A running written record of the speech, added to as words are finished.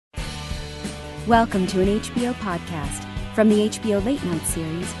Welcome to an HBO podcast from the HBO Late Night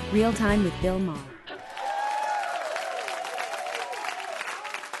series, Real Time with Bill Maher.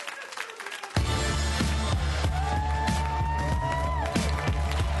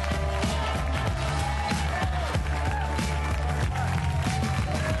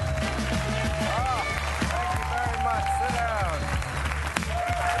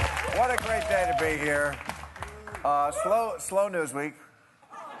 What a great day to be here. Slow news week.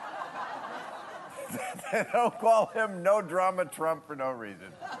 They don't call him No Drama Trump for no reason.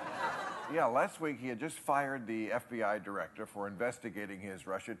 Yeah, last week he had just fired the FBI director for investigating his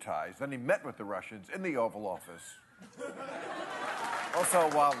Russia ties. Then he met with the Russians in the Oval Office. Also,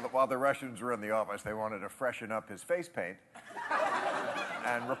 while the Russians were in the office, they wanted to freshen up his face paint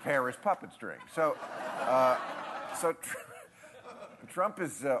and repair his puppet string. So Trump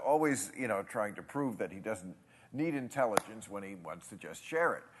is always, trying to prove that he doesn't need intelligence when he wants to just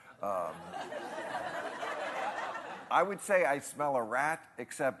share it. I would say I smell a rat,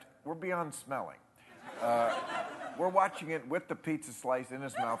 except we're beyond smelling. We're watching it with the pizza slice in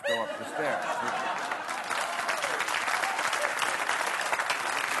his mouth go up the stairs.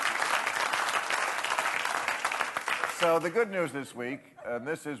 So the good news this week, and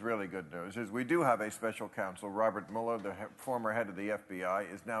this is really good news, is we do have a special counsel. Robert Mueller, the former head of the FBI,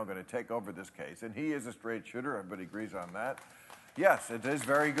 is now going to take over this case. And he is a straight shooter. Everybody agrees on that. Yes, it is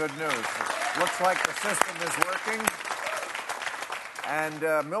very good news. It looks like the system is working. And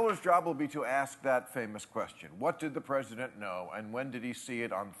Mueller's job will be to ask that famous question. What did the president know, and when did he see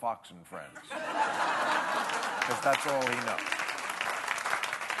it on Fox and Friends? Because that's all he knows.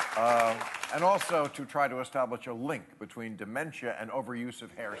 And also to try to establish a link between dementia and overuse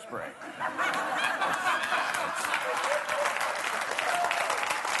of hairspray.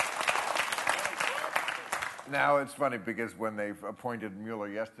 Now, it's funny because when they appointed Mueller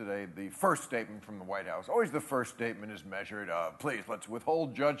yesterday, the first statement from the White House, always the first statement is measured, please, let's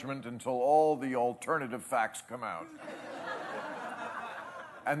withhold judgment until all the alternative facts come out.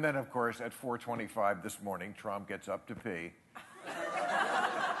 And then, of course, at 4:25 this morning, Trump gets up to pee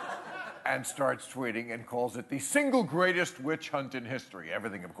and starts tweeting and calls it the single greatest witch hunt in history.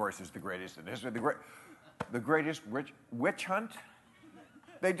 Everything, of course, is the greatest in history. The greatest witch hunt?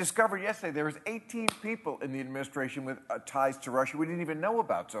 They discovered yesterday there was 18 people in the administration with ties to Russia we didn't even know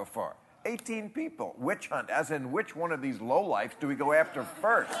about so far. 18 people. Witch hunt, as in which one of these lowlifes do we go after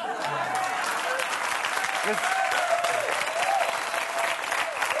first?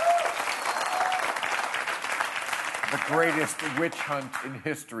 The greatest witch hunt in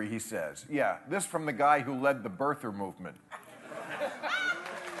history, he says. Yeah, this from the guy who led the birther movement.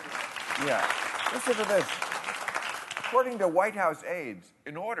 Yeah, listen to this. According to White House aides,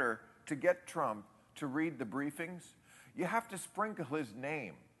 in order to get Trump to read the briefings, you have to sprinkle his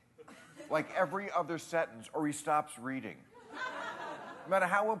name, like every other sentence, or he stops reading. No matter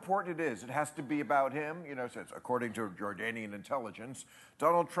how important it is, it has to be about him. Since according to Jordanian intelligence,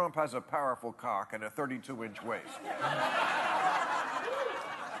 Donald Trump has a powerful cock and a 32-inch waist.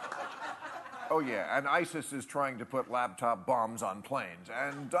 Oh, yeah, and ISIS is trying to put laptop bombs on planes,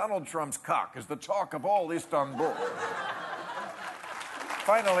 and Donald Trump's cock is the talk of all Istanbul.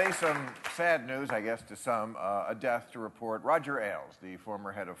 Finally, some sad news, I guess, to some, a death to report. Roger Ailes, the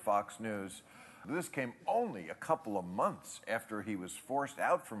former head of Fox News. This came only a couple of months after he was forced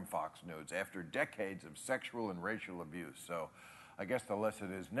out from Fox News after decades of sexual and racial abuse. So I guess the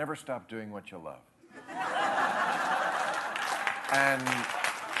lesson is never stop doing what you love.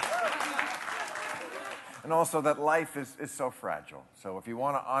 And also that life is so fragile. So if you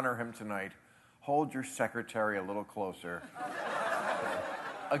want to honor him tonight, hold your secretary a little closer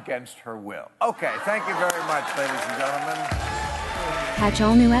against her will. Okay, thank you very much, ladies and gentlemen. Catch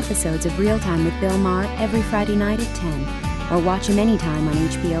all new episodes of Real Time with Bill Maher every Friday night at 10, or watch him anytime on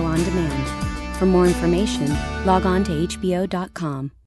HBO On Demand. For more information, log on to HBO.com.